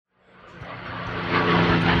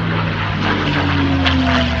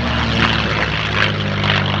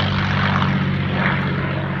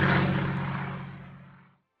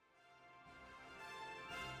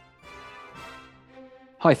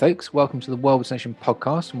Hi folks, welcome to the World War Nation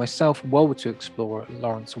podcast with myself, World War II explorer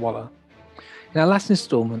Lawrence Waller. In our last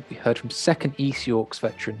instalment, we heard from 2nd East Yorks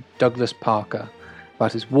veteran Douglas Parker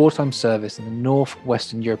about his wartime service in the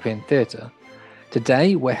North-Western European Theatre.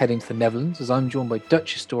 Today, we're heading to the Netherlands as I'm joined by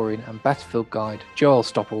Dutch historian and battlefield guide Joel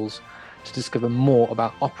Stoppels to discover more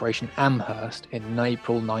about Operation Amherst in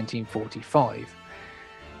April 1945.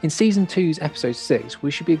 In Season 2's Episode 6, we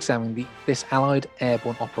should be examining this Allied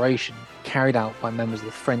airborne operation carried out by members of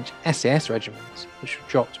the French SAS regiments, which were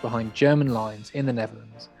dropped behind German lines in the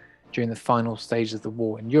Netherlands during the final stages of the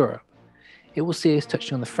war in Europe. It will see us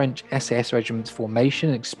touching on the French SAS regiment's formation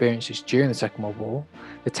and experiences during the Second World War,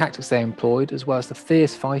 the tactics they employed, as well as the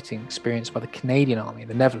fierce fighting experienced by the Canadian Army in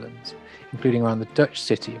the Netherlands, including around the Dutch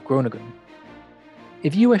city of Groningen.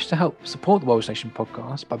 If you wish to help support the World War Nation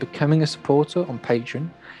podcast by becoming a supporter on Patreon,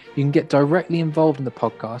 you can get directly involved in the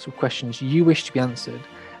podcast with questions you wish to be answered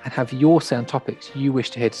and have your say on topics you wish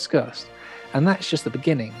to hear discussed. And that's just the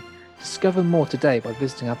beginning. Discover more today by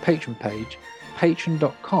visiting our Patreon page,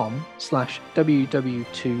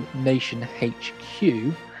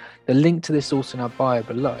 patreon.com/WW2NationHQ. The link to this is also in our bio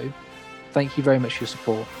below. Thank you very much for your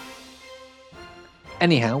support.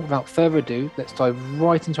 Anyhow, without further ado, let's dive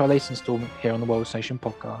right into our latest instalment here on the World War Nation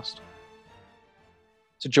podcast.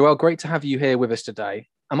 So Joel, great to have you here with us today.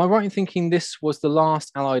 Am I right in thinking this was the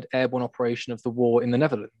last Allied airborne operation of the war in the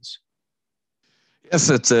Netherlands? Yes,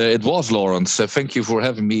 it was, Lawrence. Thank you for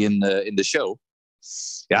having me in the show.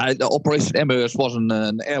 Yeah, the Operation Amherst was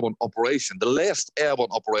an airborne operation, the last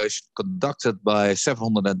airborne operation conducted by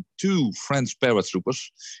 702 French paratroopers,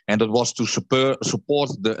 and it was to support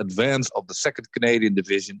the advance of the 2nd Canadian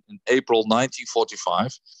Division in April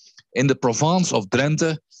 1945 in the province of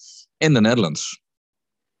Drenthe in the Netherlands.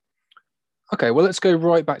 Okay, well, let's go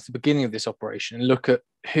right back to the beginning of this operation and look at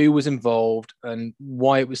who was involved and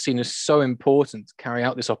why it was seen as so important to carry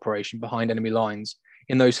out this operation behind enemy lines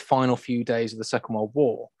in those final few days of the Second World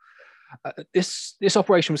War. This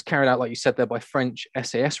operation was carried out, like you said there, by French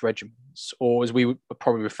SAS regiments, or as we would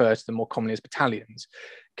probably refer to them more commonly as battalions.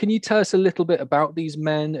 Can you tell us a little bit about these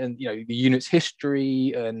men and the unit's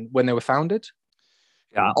history and when they were founded?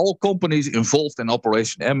 Yeah, all companies involved in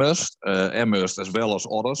Operation Amherst, Amherst as well as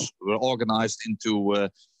others, were organized into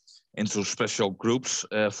special groups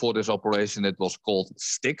for this operation. It was called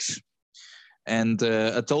sticks. And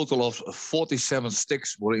a total of 47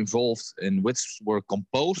 sticks were involved, in which were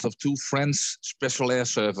composed of 2 French Special Air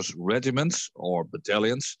Service regiments or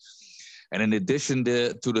battalions. And in addition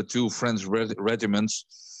to the 2 French regiments,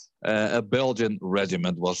 a Belgian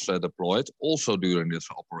regiment was deployed also during this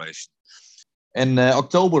operation. In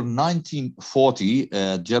October 1940,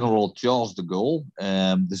 General Charles de Gaulle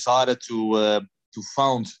decided to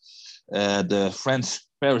found the French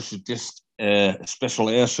parachutist Special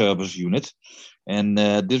Air Service unit, and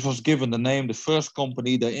this was given the name the 1st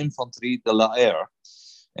Company de Infanterie de l'Air.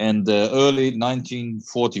 And early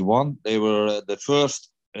 1941, they were the first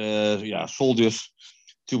soldiers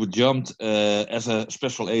to be jumped as a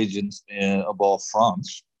special agent above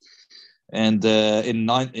France. And in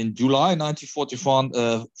July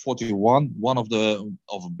 1941, one of a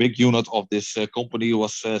big unit of this company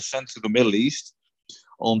was sent to the Middle East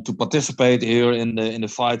to participate here in the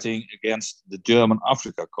fighting against the German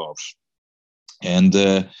Afrika Corps. And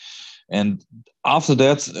after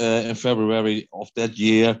that, in February of that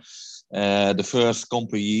year, the 1st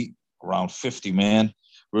company, around 50 men,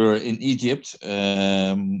 were in Egypt.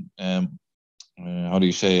 How do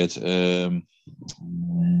you say it?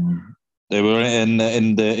 They were in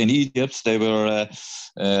Egypt. They were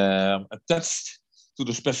attached to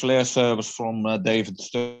the Special Air Service from David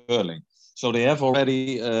Sterling. So they have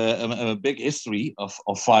already a big history of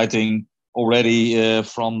fighting already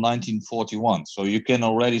from 1941. So you can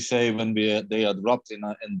already say when they are dropped in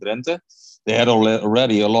Drenthe, they had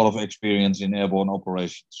already a lot of experience in airborne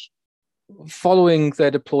operations. Following their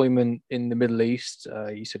deployment in the Middle East,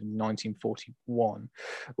 you said in 1941,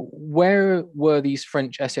 where were these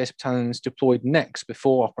French SAS battalions deployed next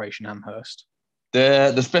before Operation Amherst?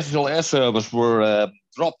 The Special Air Service were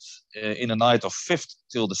dropped in the night of 5th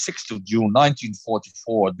till the 6th of June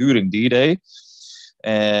 1944 during D-Day.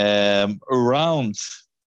 Around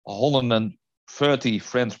 130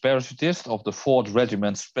 French parachutists of the 4th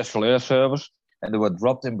Regiment Special Air Service, and they were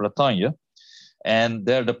dropped in Bretagne. And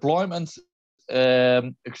their deployment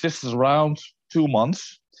existed around 2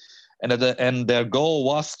 months, and their goal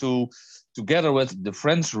was to, together with the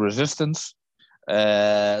French resistance,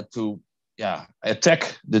 to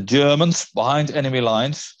attack the Germans behind enemy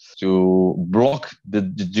lines, to block the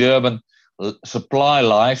German supply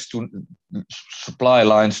lines to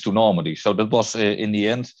Normandy. So that was in the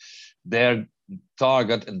end their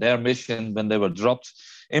target and their mission when they were dropped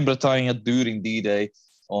in Bretagne during D-Day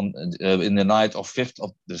in the night of 6th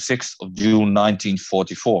of June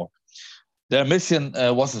 1944. Their mission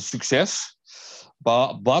was a success,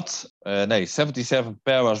 but 77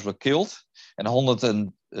 paras were killed and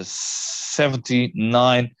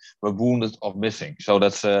 179 were wounded or missing. So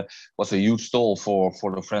that was a huge toll for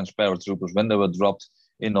the French paratroopers when they were dropped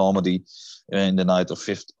in Normandy in the night of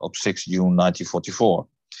 6th June 1944.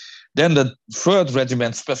 Then the 3rd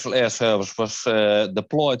Regiment Special Air Service was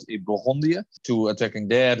deployed in Burgundy to attacking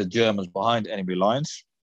there the Germans behind enemy lines.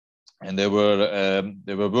 And they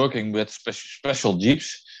were working with special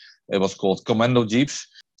jeeps. It was called commando jeeps.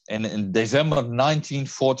 And in December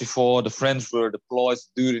 1944, the French were deployed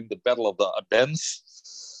during the Battle of the Ardennes.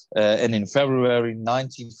 And in February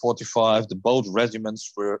 1945, the both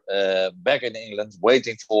regiments were back in England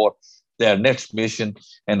waiting for their next mission.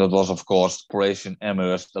 And that was, of course, Operation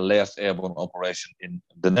Amherst, the last airborne operation in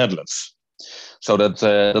the Netherlands. So that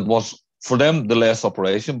was, for them, the last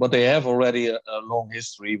operation. But they have already a long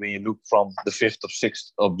history when you look from the 5th of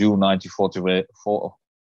 6th of June 1944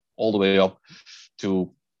 all the way up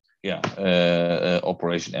to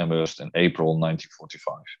Operation Amherst in April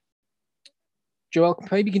 1945. Joel,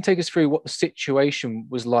 maybe you can take us through what the situation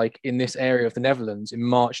was like in this area of the Netherlands in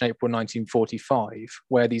March and April 1945,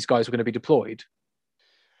 where these guys were going to be deployed.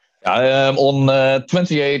 On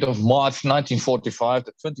 28th of March 1945,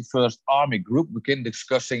 the 21st Army Group began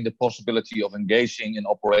discussing the possibility of engaging in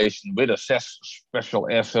operation with a Special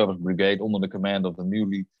Air Service Brigade under the command of the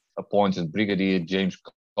newly appointed Brigadier James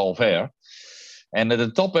Calvert. And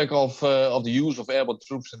the topic of the use of airborne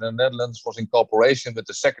troops in the Netherlands was in cooperation with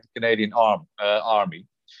the 2nd Canadian Army.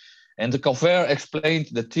 And the Calvert explained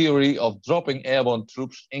the theory of dropping airborne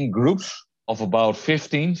troops in groups of about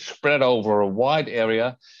 15 spread over a wide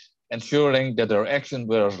area, ensuring that their action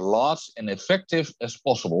were as large and effective as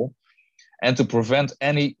possible, and to prevent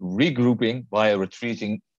any regrouping by a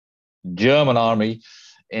retreating German army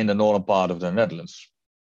in the northern part of the Netherlands.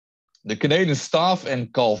 The Canadian staff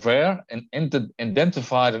and Calvert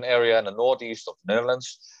identified an area in the northeast of the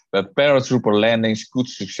Netherlands where paratrooper landings could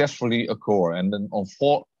successfully occur. And then on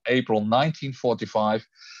 4 April 1945,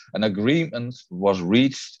 an agreement was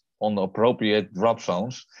reached on the appropriate drop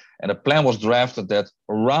zones, and a plan was drafted that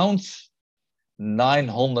around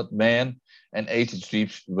 900 men and 80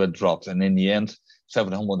 jeeps were dropped. And in the end,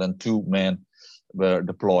 702 men were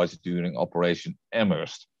deployed during Operation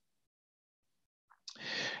Amherst.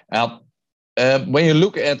 Now, when you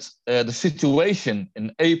look at the situation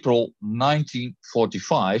in April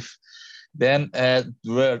 1945, then there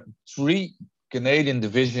were 3 Canadian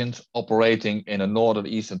divisions operating in the northern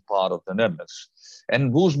eastern part of the Netherlands,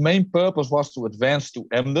 and whose main purpose was to advance to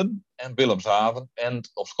Emden and Wilhelmshaven and,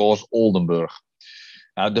 of course, Oldenburg.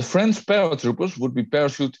 The French paratroopers would be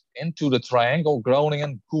parachuted into the triangle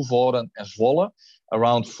Groningen, Coevorden, and Zwolle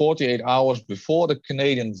around 48 hours before the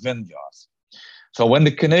Canadian vanguard. So when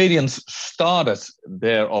the Canadians started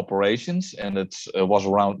their operations, and it was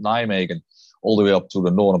around Nijmegen all the way up to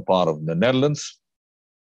the northern part of the Netherlands,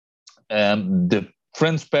 the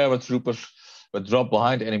French paratroopers were dropped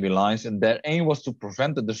behind enemy lines, and their aim was to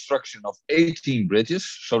prevent the destruction of 18 bridges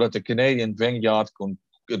so that the Canadian vanguard could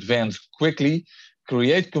advance quickly,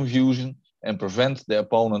 create confusion, and prevent the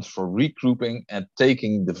opponents from regrouping and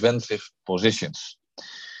taking defensive positions.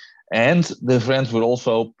 And the French would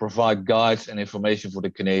also provide guides and information for the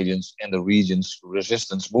Canadians and the region's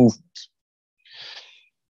resistance movement.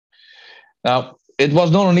 Now, it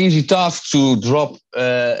was not an easy task to drop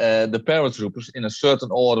the paratroopers in a certain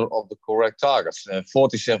order of the correct targets.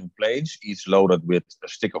 47 planes, each loaded with a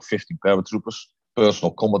stick of 15 paratroopers,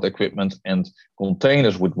 personal combat equipment, and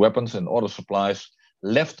containers with weapons and other supplies,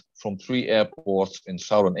 left from 3 airports in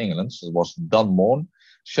southern England. It was Dunmore,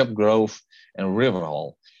 Shepgrove, and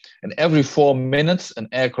Riverhall. And every 4 minutes, an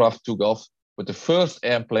aircraft took off, with the first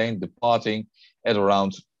airplane departing at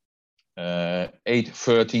around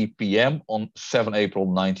 8:30 p.m. on 7 April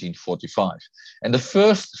 1945. And the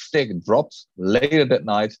first stick dropped later that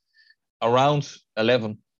night around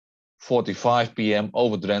 11:45 p.m.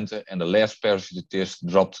 over Drenthe, and the last parachutist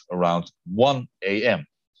dropped around 1 a.m.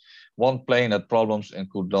 One plane had problems and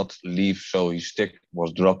could not leave, so his stick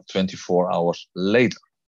was dropped 24 hours later.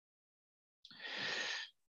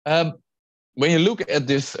 When you look at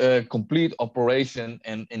this complete operation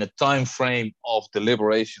and in a time frame of the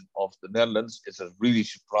liberation of the Netherlands, it's a really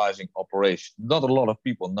surprising operation. Not a lot of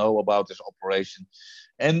people know about this operation.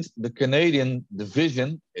 And the Canadian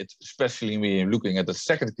division, especially when you're looking at the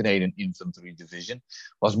 2nd Canadian Infantry Division,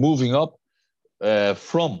 was moving up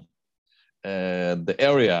from the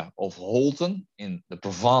area of Holten in the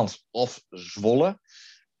province of Zwolle,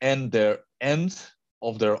 and their end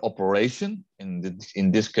of their operation,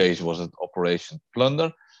 in this case was it Operation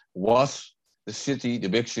Plunder, was the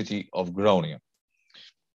big city of Groningen.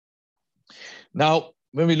 Now,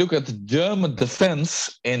 when we look at the German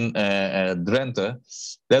defense in Drenthe,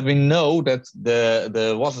 then we know that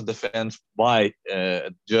there was a defense by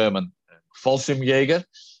German Fallschirmjäger,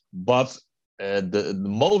 but the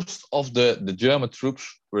most of the German troops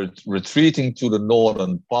were retreating to the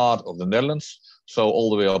northern part of the Netherlands, so all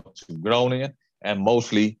the way up to Groningen, and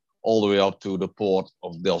mostly all the way up to the port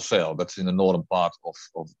of Delfzijl. That's in the northern part of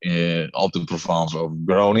the province of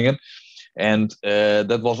Groningen. And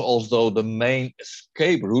that was also the main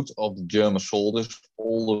escape route of the German soldiers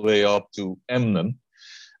all the way up to Emden.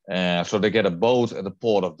 So they get a boat at the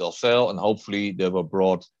port of Delfzijl, and hopefully they were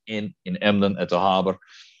brought in Emden at the harbor.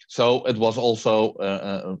 So it was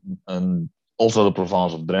also also the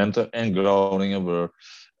province of Drenthe and Groningen were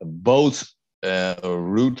both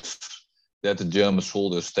routes that the German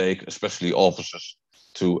soldiers take, especially officers,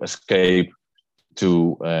 to escape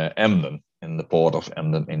to Emden, in the port of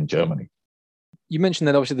Emden in Germany. You mentioned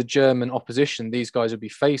that obviously the German opposition these guys would be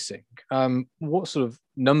facing. What sort of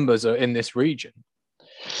numbers are in this region?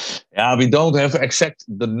 Yeah, we don't have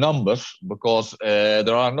the numbers because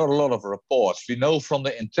there are not a lot of reports. We know from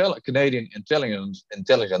the Canadian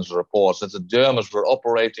intelligence reports that the Germans were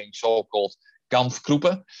operating so-called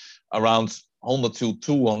Kampfgruppen, around 100 to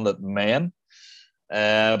 200 men.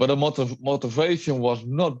 But the motivation was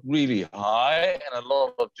not really high, and a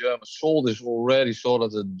lot of German soldiers already saw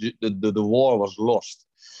that the war was lost.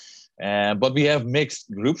 But we have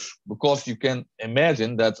mixed groups, because you can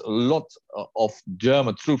imagine that a lot of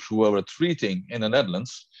German troops who were retreating in the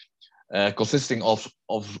Netherlands, consisting of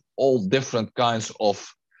all different kinds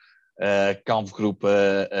of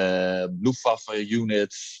Kampfgruppen, Luftwaffe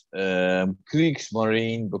units,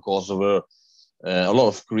 Kriegsmarine, because there were a lot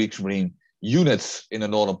of Kriegsmarine units in the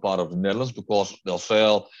northern part of the Netherlands, because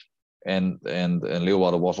Delfzijl and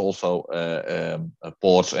Leeuwarden was also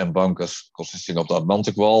ports and bunkers consisting of the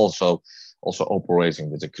Atlantic Wall, so also operating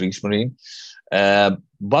with the Kriegsmarine.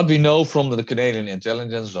 But we know from the Canadian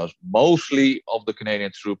intelligence that mostly of the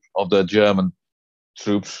the German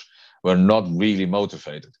troops were not really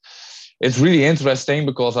motivated. It's really interesting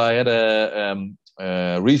because I had a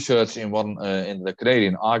research in the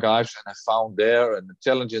Canadian archives, and I found there an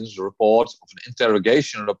intelligence report of an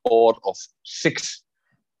interrogation report of 6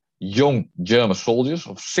 young German soldiers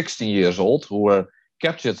of 16 years old who were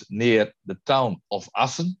captured near the town of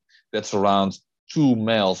Assen. That's around 2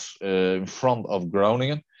 miles in front of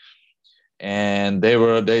Groningen. And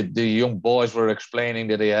the young boys were explaining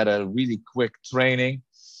that they had a really quick training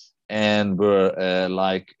and were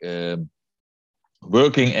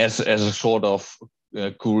working as a sort of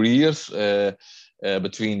couriers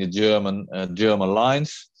between the German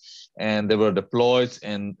lines. And they were deployed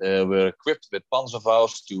and were equipped with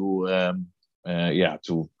Panzerfaust to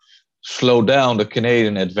slow down the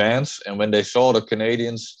Canadian advance. And when they saw the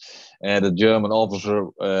Canadians, the German officer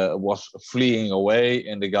was fleeing away,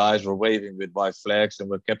 and the guys were waving with white flags and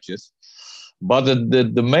were captured. But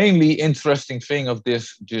the mainly interesting thing of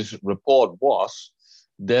this report was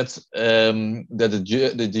that the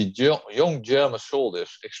young German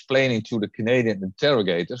soldiers explaining to the Canadian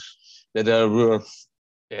interrogators that they were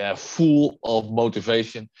full of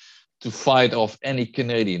motivation to fight off any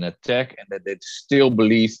Canadian attack, and that they still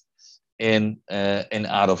believed in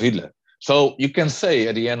Adolf Hitler. So you can say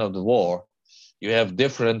at the end of the war, you have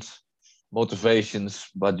different motivations,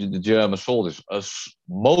 but the German soldiers, as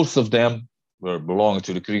most of them were belonging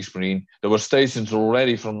to the Kriegsmarine, they were stationed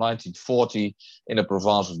already from 1940 in the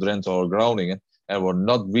province of Drenthe or Groningen, and were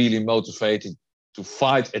not really motivated to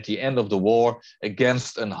fight at the end of the war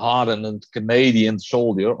against a hardened Canadian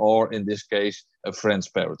soldier, or in this case, a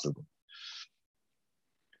French paratrooper.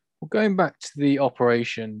 Well, going back to the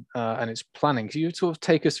operation and its planning, can you sort of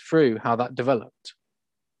take us through how that developed?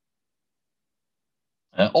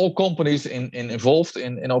 All companies involved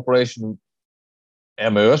in Operation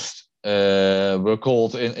Amherst were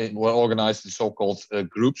organized in so-called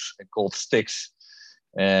groups called sticks.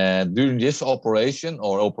 During this operation,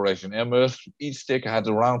 or Operation Amherst, each stick had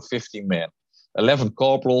around 50 men, 11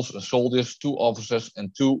 corporals and soldiers, 2 officers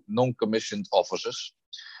and 2 non-commissioned officers.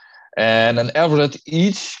 And on average,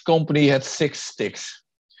 each company had 6 sticks.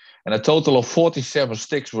 And a total of 47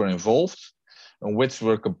 sticks were involved, and which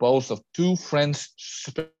were composed of 2 French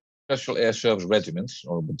Special Air Service regiments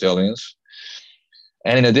or battalions.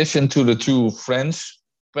 And in addition to the 2 French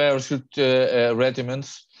parachute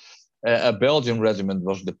regiments, a Belgian regiment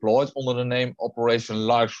was deployed under the name Operation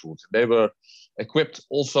Larchwood. They were equipped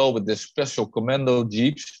also with the special commando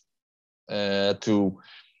jeeps to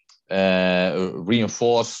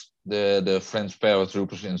reinforce the French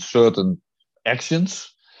paratroopers in certain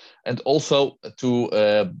actions, and also to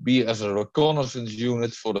be as a reconnaissance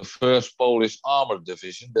unit for the 1st Polish Armored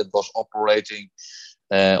Division that was operating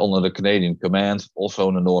under the Canadian command, also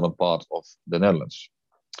in the northern part of the Netherlands.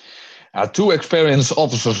 2 experienced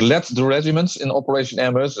officers led the regiments in Operation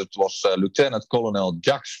Amherst. It was Lieutenant Colonel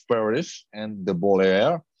Jacques Paris and de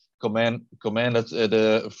Bollaert commanded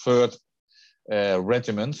the 3rd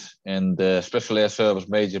Regiment, and Special Air Service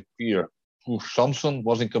Major Pierre Samson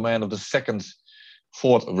was in command of the 2nd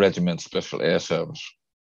 4th Regiment Special Air Service.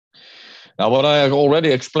 Now, what I have already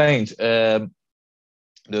explained, the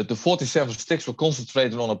 47 sticks were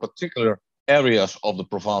concentrated on a particular areas of the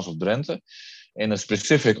province of Drenthe in a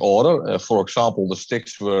specific order. For example, the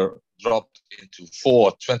sticks were dropped into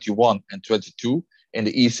 4, 21, and 22 in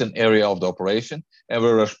the eastern area of the operation, and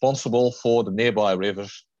were responsible for the nearby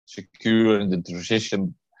rivers, securing the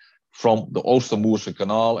transition from the Oostermoerse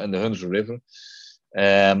Canal and the Hunze River.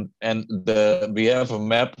 We have a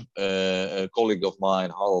map, a colleague of mine,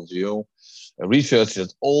 Harold Gio,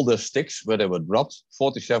 researched all the sticks where they were dropped,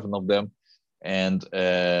 47 of them, and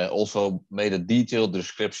also made a detailed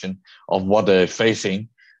description of what they're facing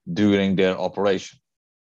during their operation.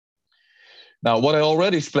 Now, what I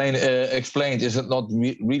already explained is it not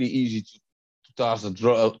really easy to drop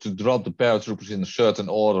the paratroopers in a certain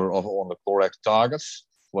order on the correct targets.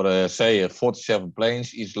 What I say, 47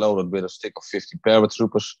 planes, each loaded with a stick of 50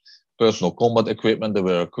 paratroopers, personal combat equipment. They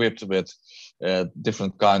were equipped with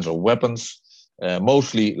different kinds of weapons,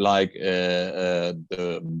 mostly like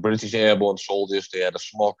the British airborne soldiers. They had a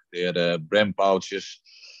smock, they had Bren pouches,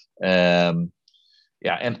 and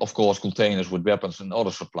of course containers with weapons and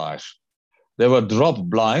other supplies. They were drop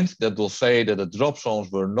blind. That will say that the drop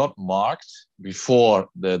zones were not marked before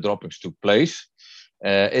the droppings took place.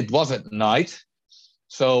 It was at night.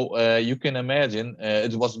 So you can imagine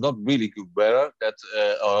it was not really good weather, that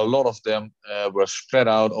a lot of them were spread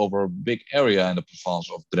out over a big area in the province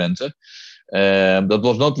of Drenthe. That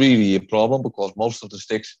was not really a problem because most of the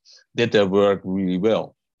sticks did their work really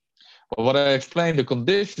well. But what I explained, the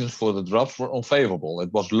conditions for the drops were unfavorable.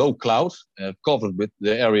 It was low cloud, covered with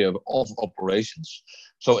the area of operations.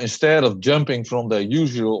 So instead of jumping from the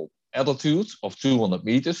usual altitude of 200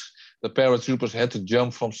 meters, the paratroopers had to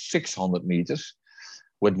jump from 600 meters.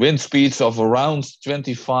 With wind speeds of around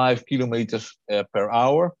 25 kilometers per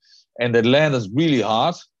hour. And they landed really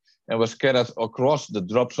hard and were scattered across the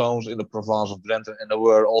drop zones in the province of Drenthe. And there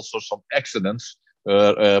were also some accidents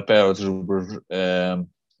where paratroopers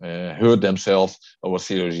hurt themselves or were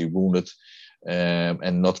seriously wounded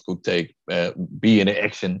and not could be in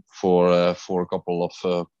action for a couple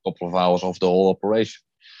of hours of the whole operation.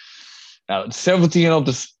 Now, 17 of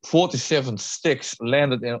the 47 sticks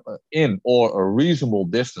landed in or a reasonable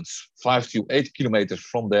distance, 5 to 8 kilometers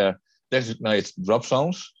from their designated drop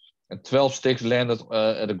zones, and 12 sticks landed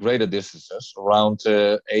at a greater distances, around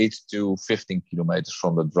 8 to 15 kilometers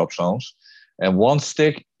from the drop zones. And 1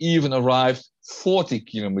 stick even arrived 40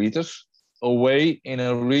 kilometers away in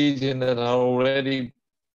a region that already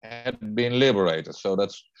had been liberated. So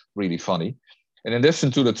that's really funny. In addition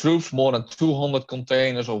to the troops, more than 200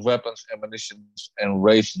 containers of weapons, ammunition, and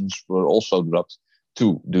rations were also dropped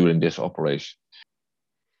too during this operation.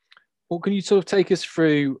 Well, can you sort of take us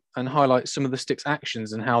through and highlight some of the stick's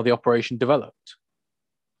actions and how the operation developed?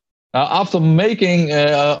 Now, after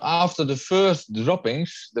the first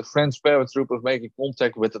droppings, the French paratroopers making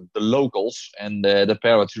contact with the locals, and the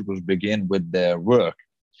paratroopers begin with their work.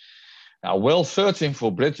 Now, while searching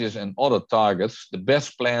for bridges and other targets, the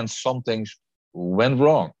best plans, some things went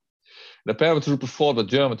wrong. The paratroopers fought the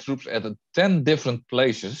German troops at 10 different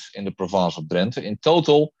places in the province of Drenthe. In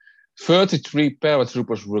total, 33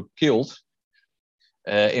 paratroopers were killed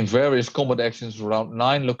in various combat actions around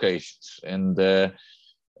 9 locations. And there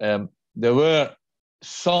were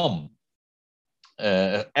some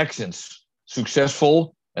actions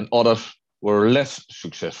successful and others were less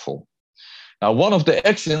successful. Now, one of the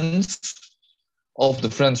actions of the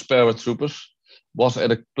French paratroopers was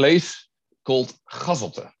at a place called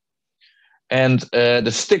Gazelte. And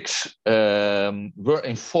the sticks were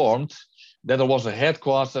informed that there was a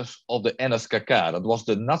headquarters of the NSKK. That was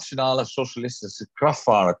the Nationale Socialistische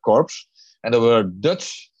Kraftfahrerkorps. And there were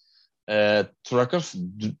Dutch truckers,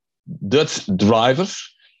 Dutch drivers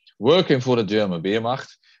working for the German Wehrmacht,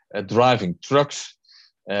 driving trucks.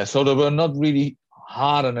 So they were not really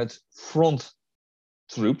hardened front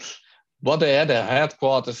troops, but they had their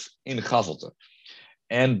headquarters in Gazelte.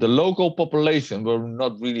 And the local population were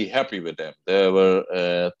not really happy with them. They were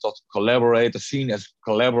seen as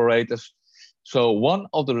collaborators. So one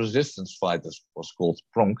of the resistance fighters was called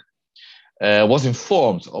Pronk, was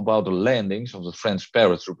informed about the landings of the French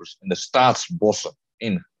paratroopers in the Staatsbossen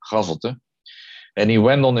in Gazelte. And he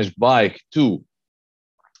went on his bike to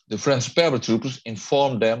the French paratroopers,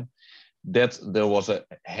 informed them that there was a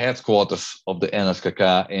headquarters of the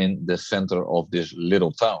NSKK in the center of this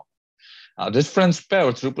little town. Now, these French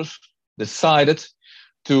paratroopers decided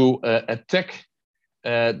to attack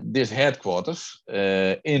this headquarters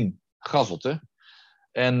in Gazelte.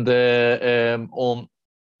 And on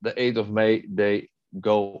the 8th of May, they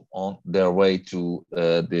go on their way to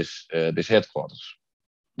this headquarters.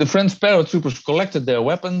 The French paratroopers collected their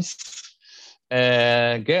weapons,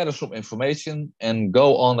 gather some information, and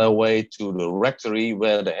go on their way to the rectory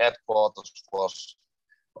where the headquarters was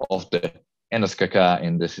of the NSKK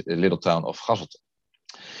in this little town of Gazelte.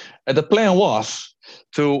 And the plan was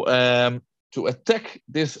to attack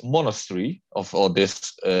this monastery or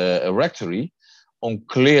this rectory on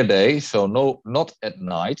clear day, so not at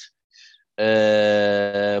night,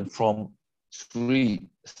 from 3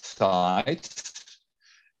 sides.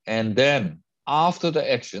 And then after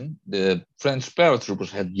the action, the French paratroopers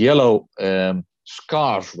had yellow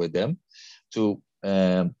scarves with them.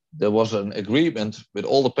 There was an agreement with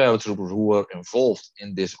all the paratroopers who were involved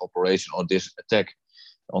in this operation or this attack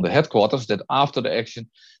on the headquarters that after the action,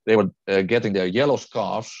 they were getting their yellow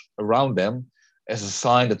scarves around them as a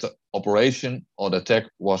sign that the operation or the attack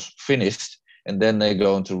was finished. And then they're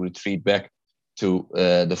going to retreat back to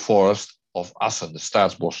the forest of Assen, the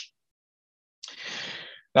Staatsbos.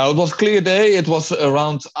 Now, it was clear day. It was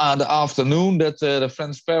around the afternoon that the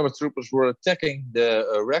French paratroopers were attacking the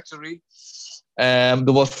rectory.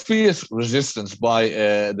 There was fierce resistance by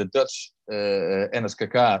the Dutch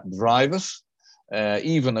NSKK drivers.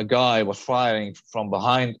 Even a guy was firing from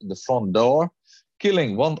behind the front door,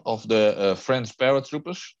 killing one of the French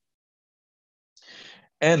paratroopers.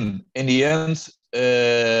 And in the end,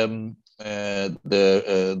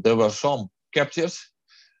 there were some captures,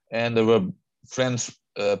 and there were French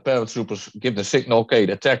paratroopers give the signal, okay,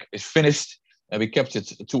 the attack is finished, and we captured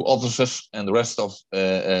 2 officers, and the rest of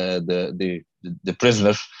the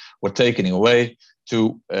prisoners were taken away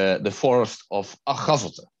to the forest of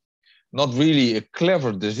Gazelte. Not really a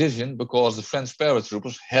clever decision, because the French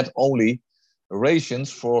paratroopers had only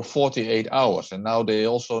rations for 48 hours, and now they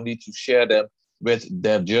also need to share them with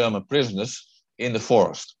their German prisoners in the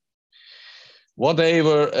forest. What they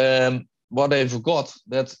forgot,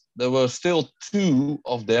 that there were still 2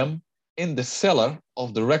 of them in the cellar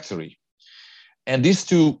of the rectory. And these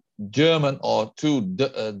 2 German or 2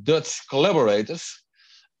 Dutch collaborators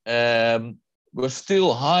were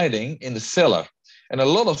still hiding in the cellar. And a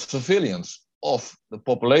lot of civilians of the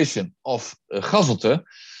population of Gazelte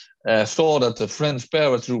saw that the French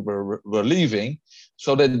paratroopers were leaving.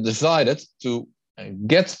 So they decided to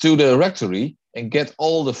get to the rectory and get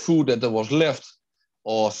all the food that there was left,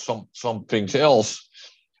 or something else,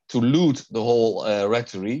 to loot the whole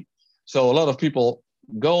rectory. So a lot of people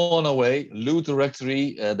go on their way, loot the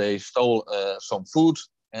rectory, they stole some food,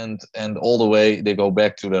 and all the way they go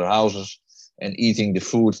back to their houses and eating the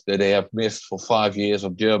food that they have missed for 5 years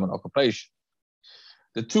of German occupation.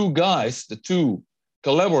 The 2 guys, the 2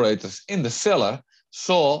 collaborators in the cellar,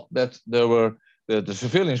 saw that there were the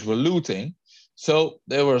civilians were looting, so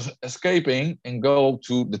they were escaping and go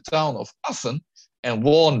to the town of Assen and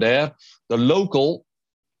warn there the local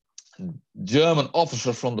German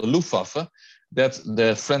officer from the Luftwaffe that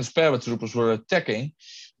the French paratroopers were attacking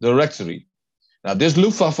the rectory. Now, this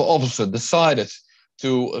Luftwaffe officer decided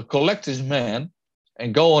to collect his men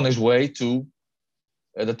and go on his way to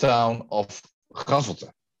the town of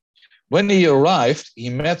Gazelte. When he arrived, he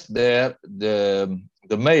met there the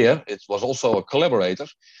mayor. It was also a collaborator,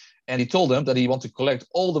 and he told them that he wanted to collect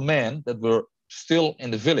all the men that were still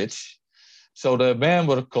in the village. So the men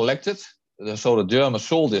were collected. So the German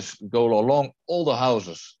soldiers go along all the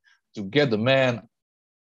houses to get the men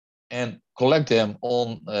and collect them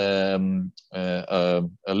on a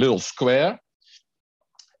little square.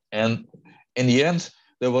 And in the end,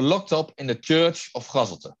 they were locked up in the church of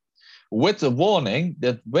Gazelte, with the warning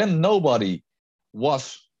that when nobody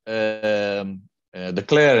was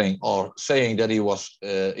declaring or saying that he was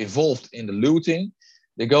involved in the looting,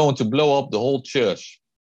 they're going to blow up the whole church.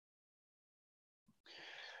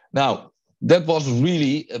 Now, that was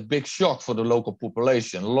really a big shock for the local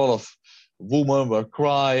population. A lot of women were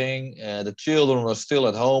crying, the children were still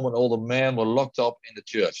at home, and all the men were locked up in the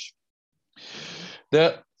church.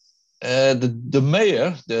 The the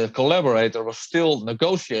mayor, the collaborator, was still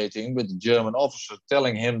negotiating with the German officer,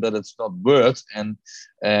 telling him that it's not worth and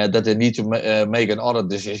that they need to make another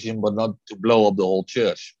decision, but not to blow up the whole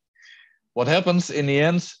church. What happens in the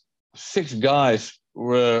end? 6 guys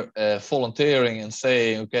were volunteering and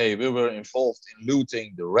saying, "Okay, we were involved in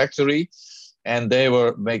looting the rectory, and they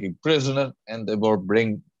were making prisoner, and they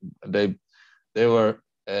were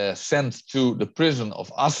sent to the prison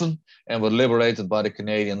of Assen and were liberated by the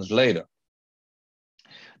Canadians later."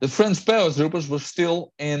 The French paratroopers were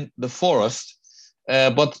still in the forest,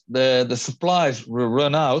 but the supplies were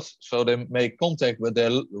run out, so they made contact with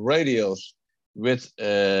their radios with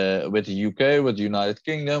the UK, with the United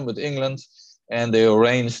Kingdom, with England, and they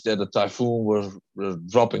arranged that the Typhoon was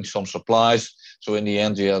dropping some supplies. So in the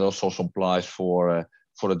end, you had also supplies for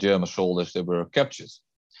the German soldiers that were captured.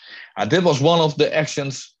 And that was one of the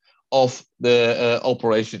actions of the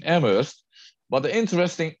Operation Amherst. But the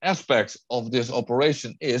interesting aspect of this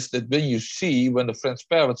operation is that when the French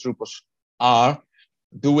paratroopers are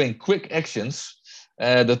doing quick actions,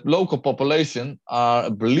 the local population are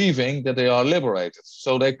believing that they are liberated.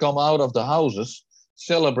 So they come out of the houses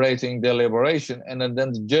celebrating their liberation, and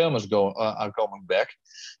then the Germans are coming back,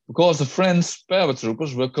 because the French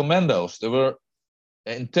paratroopers were commandos. They were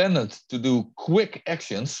intended to do quick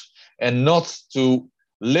actions and not to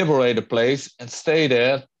liberate a place and stay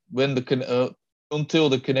there until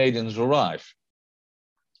the Canadians arrive.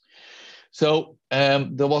 So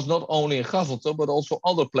there was not only in Gasselte, but also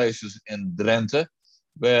other places in Drenthe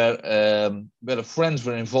where the French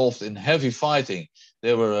were involved in heavy fighting.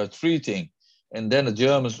 They were retreating, and then the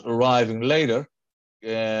Germans arriving later,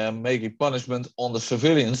 making punishment on the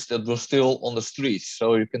civilians that were still on the streets.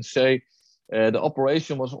 So you can say the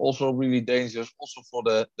operation was also really dangerous, also for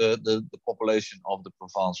the population of the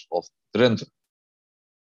province of Drenthe.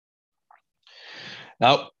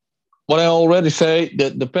 Now, what I already say,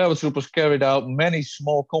 the paratroopers carried out many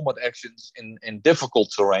small combat actions in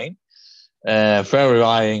difficult terrain,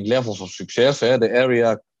 varying levels of success. The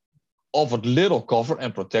area offered little cover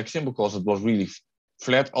and protection because it was really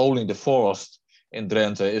flat. Only the forest in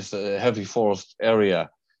Drenthe is a heavy forest area,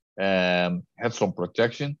 had some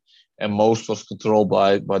protection, and most was controlled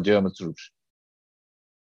by German troops.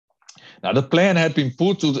 Now, the plan had been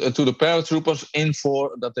put to the paratroopers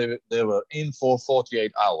they were in for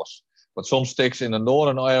 48 hours. But some sticks in the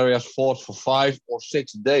northern areas fought for 5 or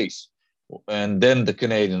 6 days, and then the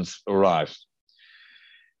Canadians arrived.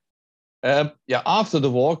 After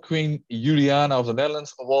the war, Queen Juliana of the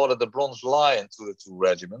Netherlands awarded the Bronze Lion to the 2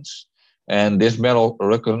 regiments, and this medal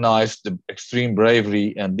recognized the extreme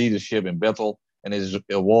bravery and leadership in battle, and is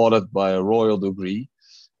awarded by a royal degree.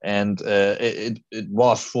 And it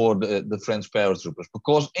was for the French paratroopers,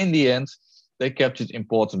 because in the end they captured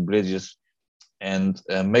important bridges and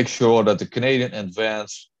make sure that the Canadian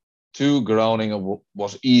advance to Groningen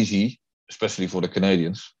was easy, especially for the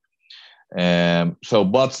Canadians.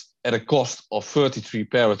 But at a cost of 33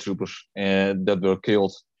 paratroopers that were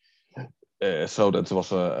killed. So that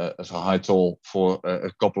was a high toll for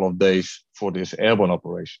a couple of days for this airborne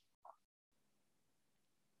operation.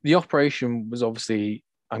 The operation was obviously,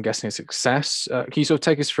 I'm guessing, a success. Can you sort of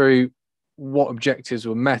take us through what objectives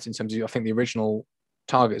were met in terms of, I think the original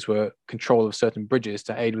targets were control of certain bridges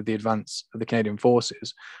to aid with the advance of the Canadian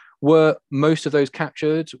forces. Were most of those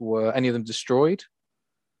captured? Were any of them destroyed?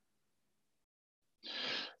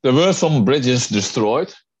 There were some bridges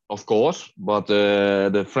destroyed, of course, but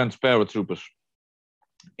the French paratroopers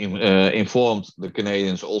informed the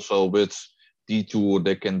Canadians also which detour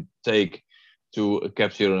they can take to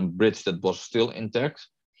capture a bridge that was still intact.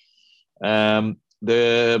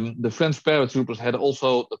 The French paratroopers had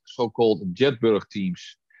also the so-called Jetburg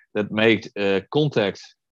teams that made contact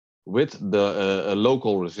with the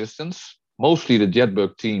local resistance. Mostly the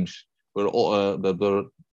Jetburg teams were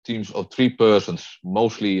teams of 3 persons,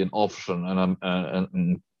 mostly an officer and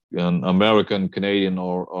an American, Canadian,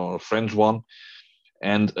 or French one.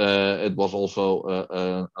 And it was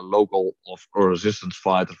also a local or resistance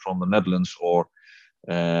fighter from the Netherlands or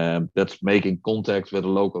that's making contact with the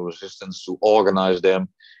local resistance to organize them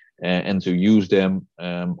and to use them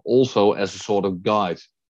also as a sort of guide.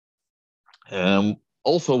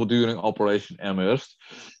 Also during Operation Amherst,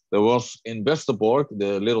 there was in Westerbork,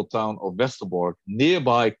 the little town of Westerbork,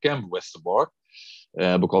 nearby Camp Westerbork,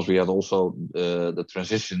 because we had also the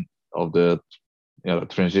transition of the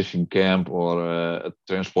transition camp or a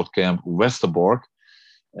transport camp Westerbork,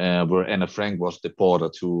 where Anne Frank was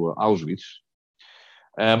deported to Auschwitz.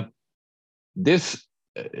 This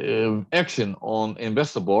action in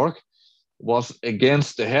Westerbork was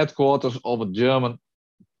against the headquarters of a German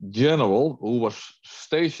general who was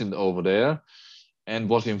stationed over there and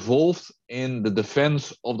was involved in the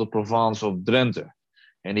defense of the province of Drenthe.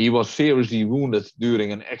 And he was seriously wounded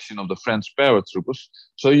during an action of the French paratroopers.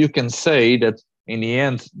 So you can say that in the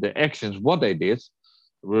end, the actions, what they did,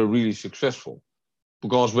 were really successful.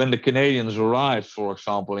 Because when the Canadians arrived, for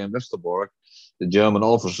example, in Westerbork, the German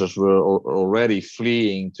officers were already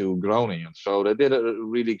fleeing to Groningen. So they did a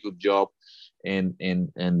really good job in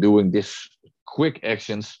doing this quick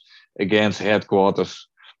actions against headquarters,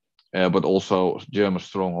 but also German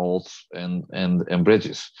strongholds and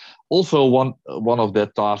bridges. Also, one of their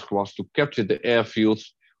tasks was to capture the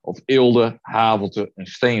airfields of Eelde, Havelte, and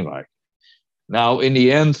Steenwijk. Now, in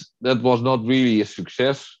the end, that was not really a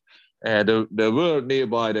success. There were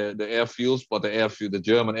nearby the airfields, but the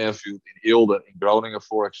German airfield in Eelde, in Groningen,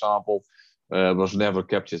 for example, was never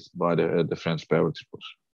captured by the French paratroopers.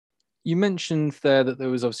 You mentioned there that there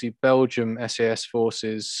was obviously Belgium SAS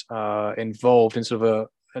forces involved in sort of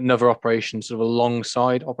another operation, sort of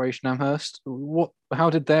alongside Operation Amherst. How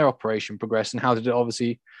did their operation progress, and how did it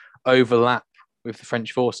obviously overlap with the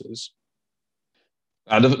French forces?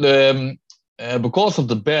 Because of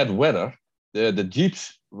the bad weather, the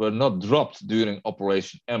jeeps were not dropped during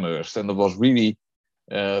Operation Amherst, and it was really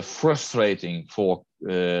frustrating for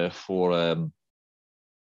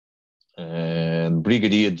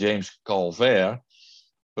Brigadier James Calvert,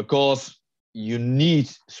 because you need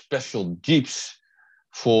special jeeps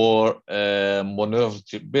for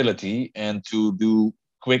maneuverability and to do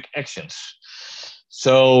quick actions.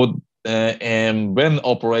 So, and when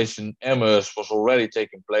Operation Amherst was already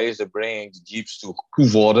taking place, they bringing the jeeps to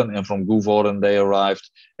Coevorden, and from Coevorden they arrived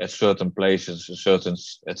at certain places,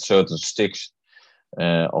 at certain sticks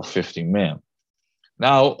of 15 men.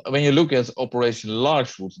 Now, when you look at Operation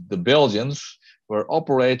Larchwood, the Belgians were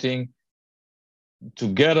operating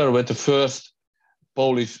together with the 1st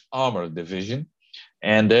Polish Armored Division,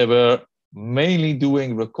 and they were mainly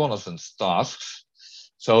doing reconnaissance tasks.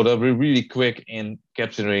 So they were really quick in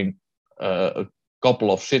capturing a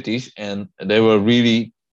couple of cities, and they were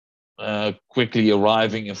really quickly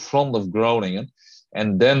arriving in front of Groningen.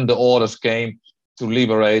 And then the orders came to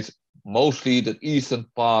liberate mostly the eastern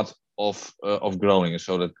part of Groningen,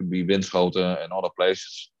 so that could be Winschoten and other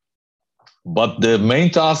places. But the main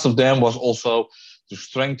task of them was also to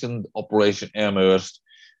strengthen Operation Amherst,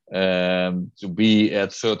 to be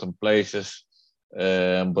at certain places,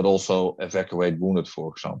 but also evacuate wounded,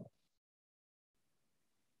 for example.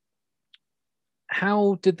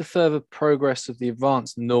 How did the further progress of the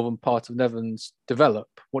advance in the northern part of the Netherlands develop?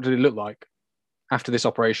 What did it look like after this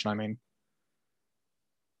operation, I mean?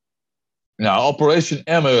 Now, Operation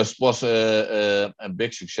Amherst was a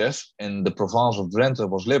big success, and the province of Drenthe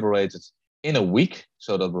was liberated in a week,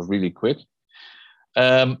 so that was really quick.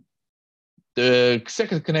 The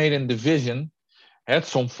 2nd Canadian Division had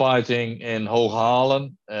some fighting in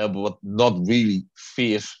Hooghalen, but not really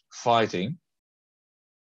fierce fighting.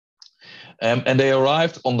 And they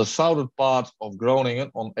arrived on the southern part of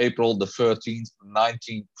Groningen on April the 13th,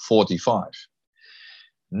 1945.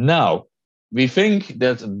 Now, we think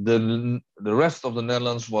that the rest of the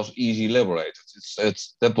Netherlands was easily liberated.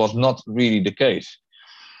 That was not really the case.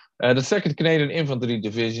 The 2nd Canadian Infantry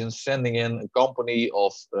Division sending in a company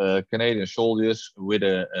of Canadian soldiers with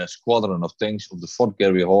a squadron of tanks of the Fort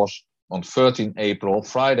Garry Horse on 13 April,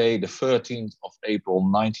 Friday the 13th of April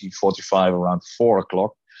 1945, around 4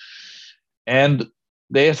 o'clock. And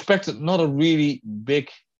they expected not a really big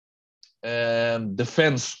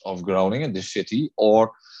defense of Groningen, the city,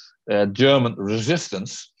 or German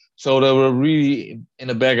resistance. So they were really in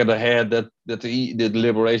the back of the head that the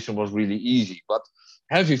liberation was really easy. But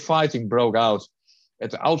heavy fighting broke out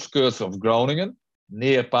at the outskirts of Groningen,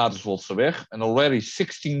 near Paterswoldseweg, and already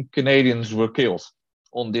 16 Canadians were killed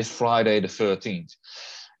on this Friday the 13th.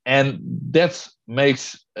 And that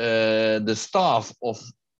makes the staff of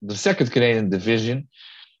the 2nd Canadian Division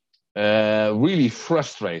really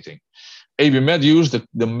frustrating. A.B. Matthews,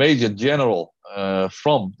 the Major General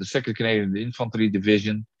from the 2nd Canadian Infantry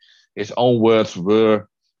Division, his own words were,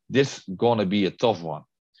 "This gonna be a tough one."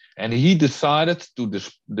 And he decided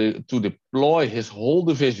to deploy his whole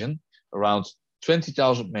division, around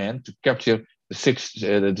 20,000 men, to capture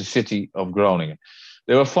the city of Groningen.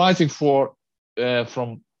 They were fighting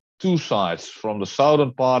from two sides, from the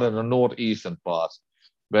southern part and the northeastern part,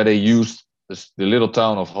 where they used the little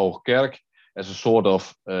town of Hoogkerk as a sort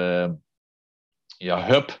of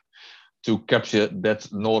hub to capture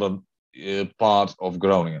that northern part of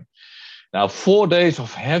Groningen. Now, 4 days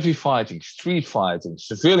of heavy fighting, street fighting,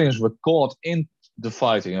 civilians were caught in the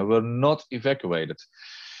fighting and were not evacuated.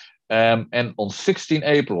 And on 16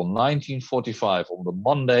 April 1945, on the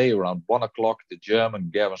Monday around 1 o'clock, the German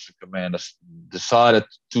garrison commanders decided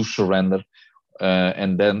to surrender,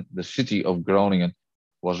 and then the city of Groningen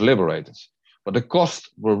was liberated. But the costs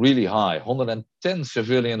were really high. 110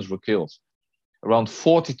 civilians were killed. Around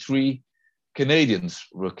 43 Canadians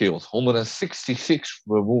were killed. 166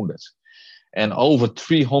 were wounded. And over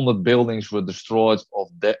 300 buildings were destroyed or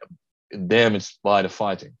damaged by the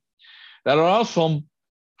fighting. There are some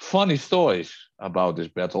funny stories about this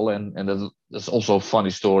battle, and there's also funny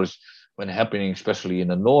stories when happening, especially in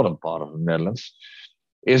the northern part of the Netherlands.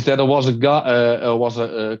 Is that there was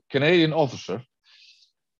a Canadian officer,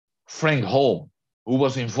 Frank Holm, who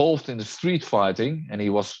was involved in the street fighting, and he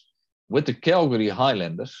was with the Calgary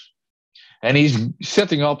Highlanders, and he's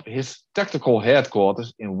setting up his tactical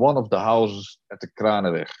headquarters in one of the houses at the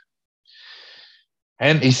Kranenweg.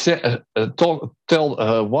 And he told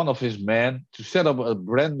one of his men to set up a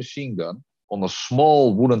Bren machine gun on a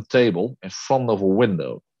small wooden table in front of a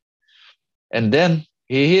window. And then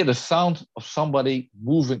he heard the sound of somebody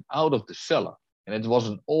moving out of the cellar. And it was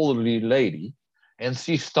an elderly lady. And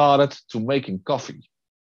she started to making coffee.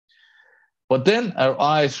 But then her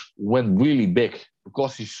eyes went really big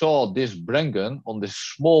because she saw this Bren gun on this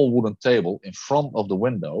small wooden table in front of the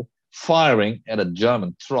window firing at a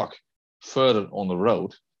German truck further on the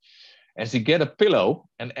road. And she get a pillow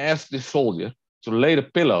and asked the soldier to lay the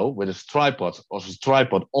pillow with his tripod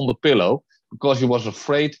on the pillow because he was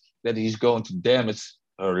afraid that he's going to damage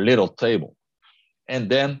her little table.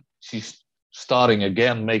 And then she's starting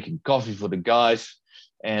again making coffee for the guys,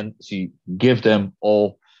 and she give them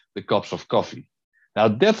all the cups of coffee. Now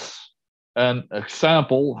that's an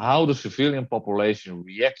example how the civilian population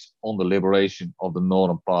reacts on the liberation of the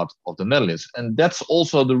northern part of the Netherlands. And that's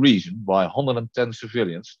also the reason why 110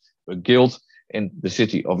 civilians were killed in the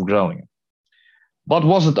city of Groningen. But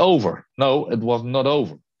was it over? No, it was not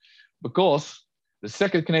over. Because the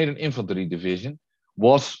 2nd Canadian Infantry Division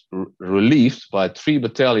was relieved by 3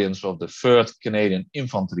 battalions of the 3rd Canadian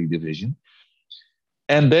Infantry Division.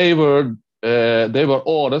 And they were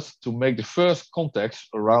ordered to make the first contacts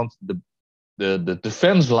around the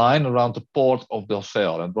defense line around the port of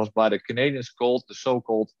Delfzijl. It was by the Canadians called the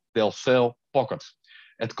so-called Delfzijl Pocket.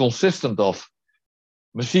 It consisted of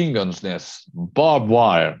machine guns nests, barbed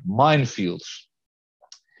wire, minefields,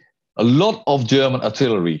 a lot of German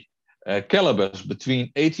artillery, calibers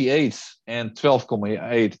between 88 and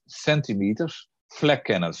 12.8 centimeters, flak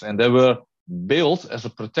cannons, and they were built as a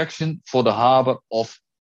protection for the harbor of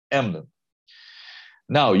Emden.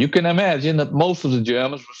 Now, you can imagine that most of the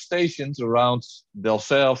Germans were stationed around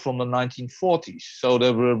Delfzijl from the 1940s. So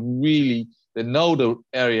they know the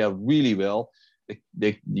area really well.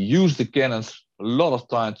 They used the cannons a lot of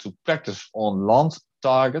time to practice on land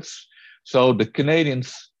targets. So the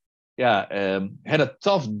Canadians had a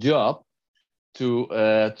tough job to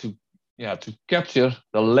capture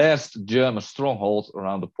the last German stronghold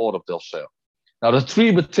around the port of Delfzijl. Now, the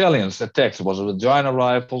 3 battalions attacked was the Regina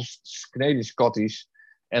Rifles, Canadian Scottish,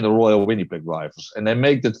 and the Royal Winnipeg Rifles. And they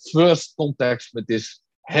make the first contacts with this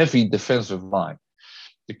heavy defensive line.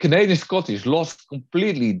 The Canadian Scottish lost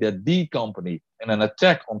completely their D Company in an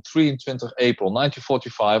attack on 23 April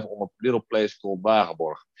 1945 on a little place called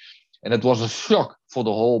Wagenborg. And it was a shock for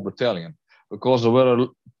the whole battalion because there were a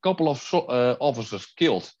couple of officers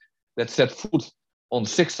killed that set foot on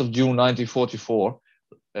 6th of June 1944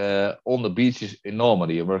 on the beaches in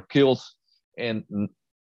Normandy and were killed in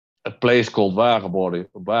a place called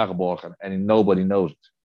Wagenborg, and nobody knows it.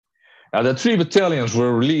 Now, the 3 battalions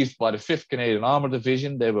were relieved by the 5th Canadian Armored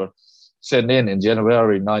Division. They were sent in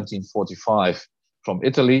January 1945 from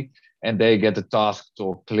Italy, and they get the task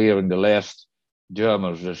to clearing the last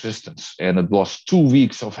German resistance. And it was 2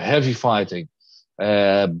 weeks of heavy fighting,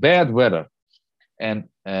 bad weather. And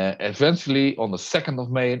eventually, on the 2nd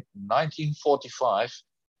of May 1945,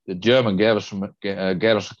 the German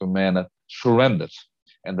garrison commander surrendered.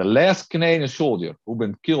 And the last Canadian soldier who'd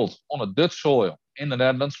been killed on a Dutch soil in the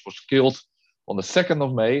Netherlands was killed on the 2nd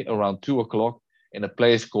of May around 2 o'clock in a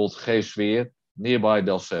place called Geesweer, nearby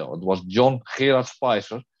Delfzijl. It was John Gerard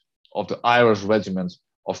Spicer of the Irish Regiment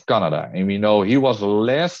of Canada. And we know he was the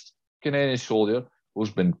last Canadian soldier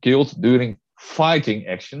who's been killed during fighting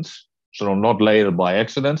actions, so not later by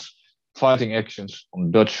accidents, fighting actions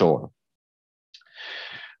on Dutch soil.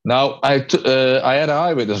 Now, I had an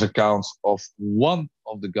eyewitness account of one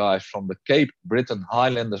of the guys from the Cape Breton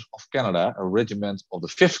Highlanders of Canada, a regiment of the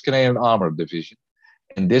 5th Canadian Armored Division.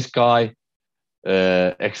 And this guy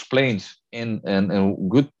explains in a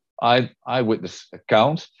good eyewitness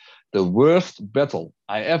account, the worst battle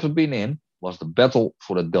I ever been in was the battle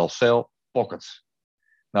for the Delfzijl Pocket.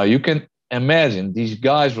 Now you can imagine these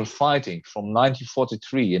guys were fighting from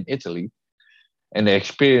 1943 in Italy, and they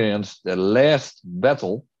experienced the last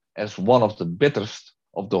battle as one of the bitterest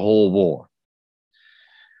of the whole war.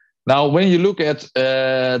 Now, when you look at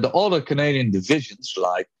the other Canadian divisions,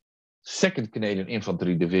 like 2nd Canadian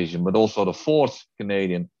Infantry Division, but also the 4th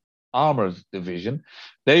Canadian Armored Division,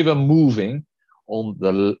 they were moving on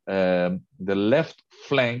the left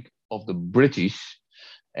flank of the British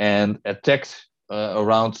and attacked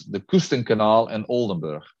around the Kustern Canal and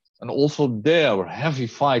Oldenburg. And also there were heavy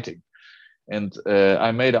fighting. And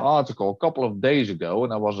I made an article a couple of days ago,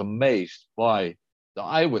 and I was amazed by the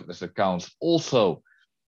eyewitness accounts also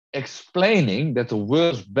explaining that the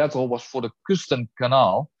worst battle was for the Kustern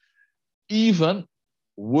Canal, even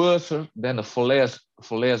worse than the Falaise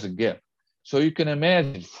Gap. So you can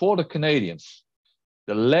imagine, for the Canadians,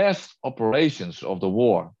 the last operations of the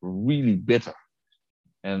war were really bitter.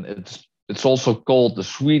 And it's also called the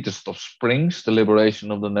sweetest of springs, the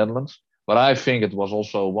liberation of the Netherlands. But I think it was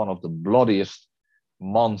also one of the bloodiest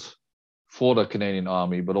months for the Canadian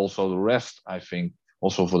army, but also the rest, I think,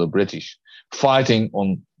 also for the British, fighting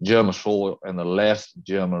on German soil and the last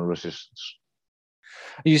German resistance.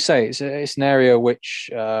 You say it's an area which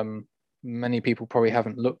many people probably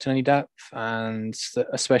haven't looked in any depth, and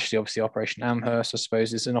especially obviously Operation Amherst, I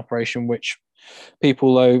suppose, is an operation which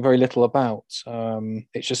people know very little about.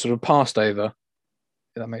 It's just sort of passed over, if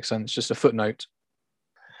that makes sense, just a footnote.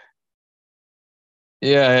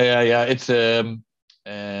 Yeah. It's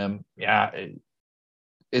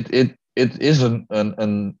it is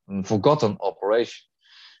an forgotten operation,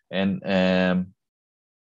 and and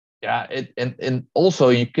also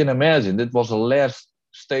you can imagine it was the last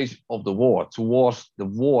stage of the war towards the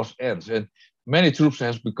war's ends, and many troops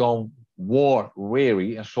has become war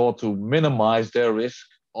weary and sought to minimize their risk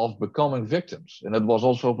of becoming victims, and it was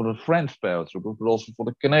also for the French paratroopers, but also for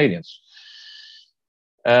the Canadians.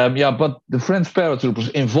 But the French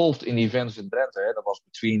paratroopers involved in events in Drenthe, that was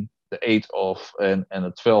between the 8th of and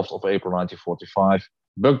the 12th of April 1945,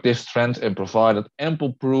 bucked this trend and provided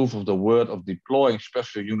ample proof of the word of deploying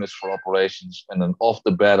special units for operations and an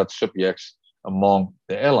off-the-batted subjects among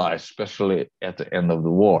the Allies, especially at the end of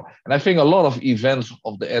the war. And I think a lot of events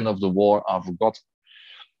of the end of the war are forgotten.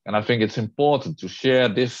 And I think it's important to share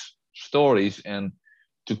these stories and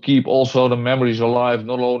to keep also the memories alive,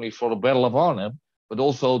 not only for the Battle of Arnhem, but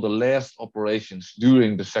also the last operations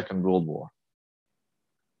during the Second World War.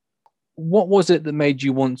 What was it that made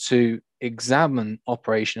you want to examine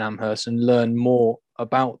Operation Amherst and learn more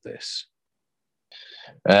about this?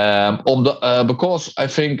 Because I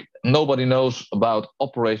think nobody knows about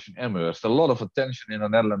Operation Amherst. A lot of attention in the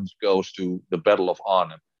Netherlands goes to the Battle of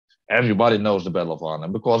Arnhem. Everybody knows the Battle of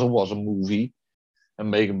Arnhem because it was a movie,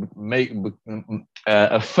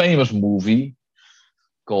 a famous movie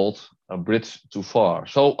called A Bridge Too Far.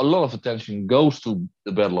 So a lot of attention goes to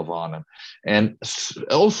the Battle of Arnhem. And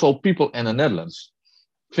also people in the Netherlands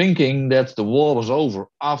thinking that the war was over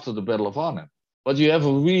after the Battle of Arnhem. But you have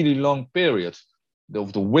a really long period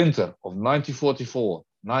of the winter of 1944,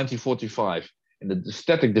 1945, in the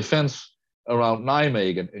static defense around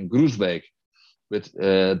Nijmegen and Groesbeek, with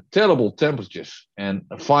terrible temperatures and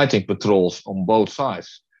fighting patrols on both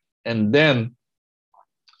sides. And then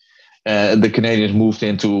the Canadians moved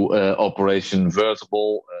into Operation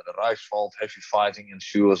Vertebral. The Reichswald, heavy fighting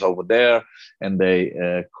ensures over there, and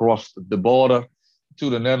they crossed the border to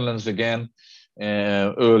the Netherlands again,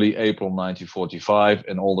 early April 1945,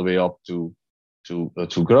 and all the way up to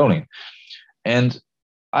Groningen. And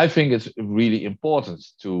I think it's really important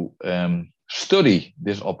to study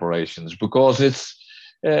these operations because it's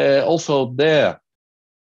also there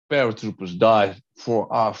paratroopers died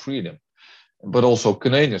for our freedom, but also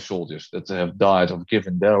Canadian soldiers that have died of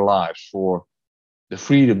giving their lives for the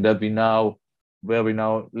freedom that we're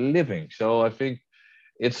now living. So I think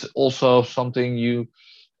it's also something you,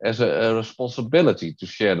 as a responsibility, to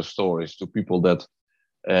share the stories to people that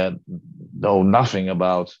know nothing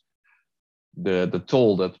about the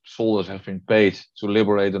toll that soldiers have been paid to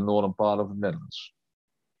liberate the northern part of the Netherlands.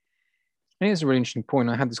 I think it's a really interesting point.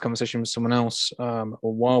 I had this conversation with someone else a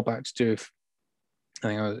while back to do with, I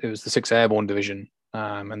think it was the 6th Airborne Division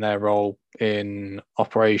and their role in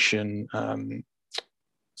Operation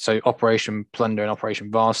Plunder and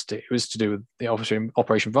Operation Varsity. It was to do with the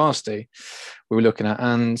Operation Varsity we were looking at,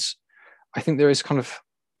 and I think there is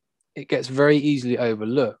it gets very easily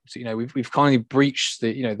overlooked. We've kind of breached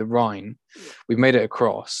the Rhine, we've made it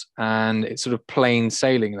across, and it's sort of plain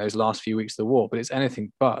sailing in those last few weeks of the war. But it's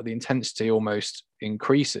anything but. The intensity almost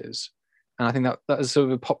increases, and I think that is sort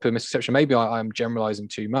of a popular misconception. Maybe I'm generalising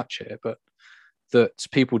too much here, but that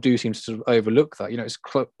people do seem to sort of overlook that. It's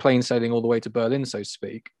plain sailing all the way to Berlin, so to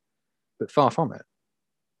speak, but far from it.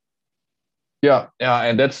 Yeah,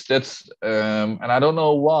 and that's and I don't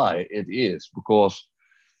know why it is, because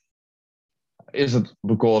is it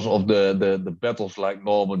because of the battles like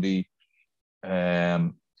Normandy,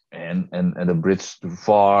 and the Brits too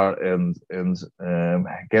far, and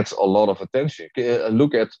gets a lot of attention.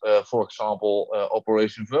 Look at, for example,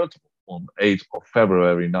 Operation Vertibird on 8th of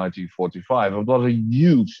February 1945. It was a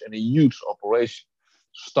huge operation.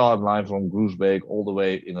 Start line from Groesbeek all the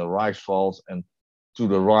way in the Reichswald and to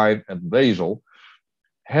the Rhine and Basel.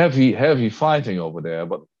 Heavy fighting over there.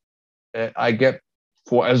 But I get,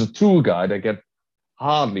 as a tour guide, I get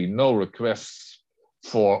hardly no requests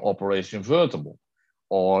for Operation Vertibird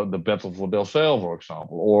or the Battle for Delfzijl, for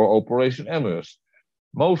example, or Operation Amherst.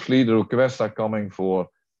 Mostly the requests are coming for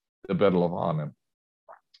the Battle of Arnhem.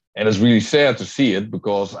 And it's really sad to see it,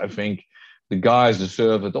 because I think the guys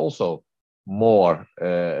deserve it also more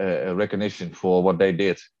recognition for what they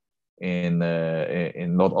did in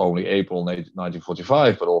not only April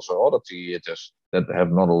 1945, but also other theaters that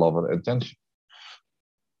have not a lot of attention.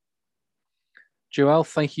 Joel,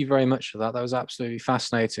 thank you very much for that. That was absolutely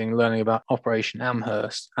fascinating, learning about Operation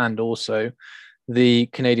Amherst and also the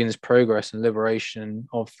Canadians' progress and liberation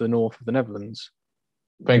of the north of the Netherlands.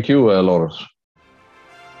 Thank you, Lawrence.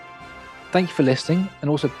 Thank you for listening, and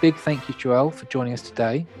also big thank you, Joel, for joining us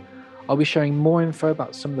today. I'll be sharing more info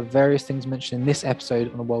about some of the various things mentioned in this episode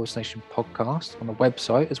on the Walrus Nation podcast on the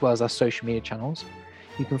website, as well as our social media channels.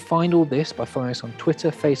 You can find all this by following us on Twitter,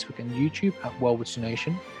 Facebook, and YouTube at Walrus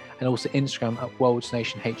Nation, and also Instagram at Walrus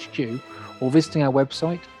Nation HQ, or visiting our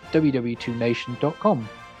website, www.nation.com.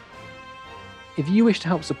 If you wish to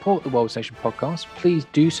help support the Walrus Nation podcast, please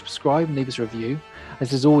do subscribe and leave us a review,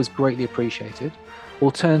 as is always greatly appreciated.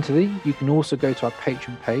 Alternatively, you can also go to our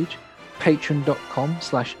Patreon page,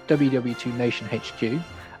 patreon.com/WW2NationHQ.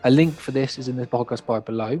 A link for this is in the podcast bio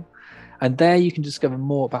below. And there you can discover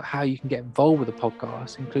more about how you can get involved with the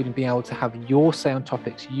podcast, including being able to have your say on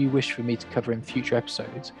topics you wish for me to cover in future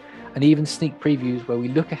episodes, and even sneak previews where we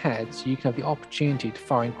look ahead so you can have the opportunity to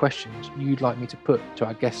fire in questions you'd like me to put to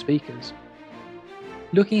our guest speakers.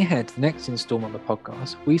 Looking ahead to the next instalment of the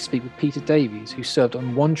podcast, we speak with Peter Davies, who served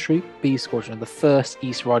on 1 Troop B Squadron of the 1st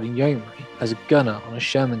East Riding Yeomanry as a gunner on a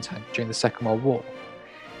Sherman tank during the Second World War.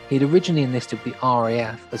 He had originally enlisted with the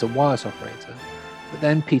RAF as a wireless operator, but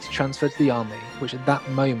then Peter transferred to the Army, which at that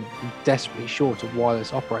moment was desperately short of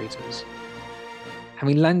wireless operators.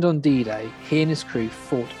 Having landed on D-Day, he and his crew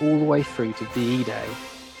fought all the way through to D-Day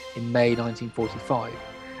in May 1945,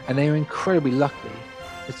 and they were incredibly lucky,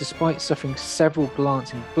 as despite suffering several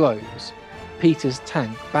glancing blows, Peter's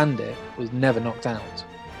tank, Bandit, was never knocked out.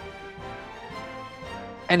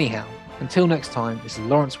 Anyhow, until next time, this is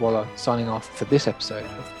Lawrence Waller signing off for this episode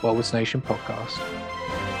of Walrus Nation Podcast.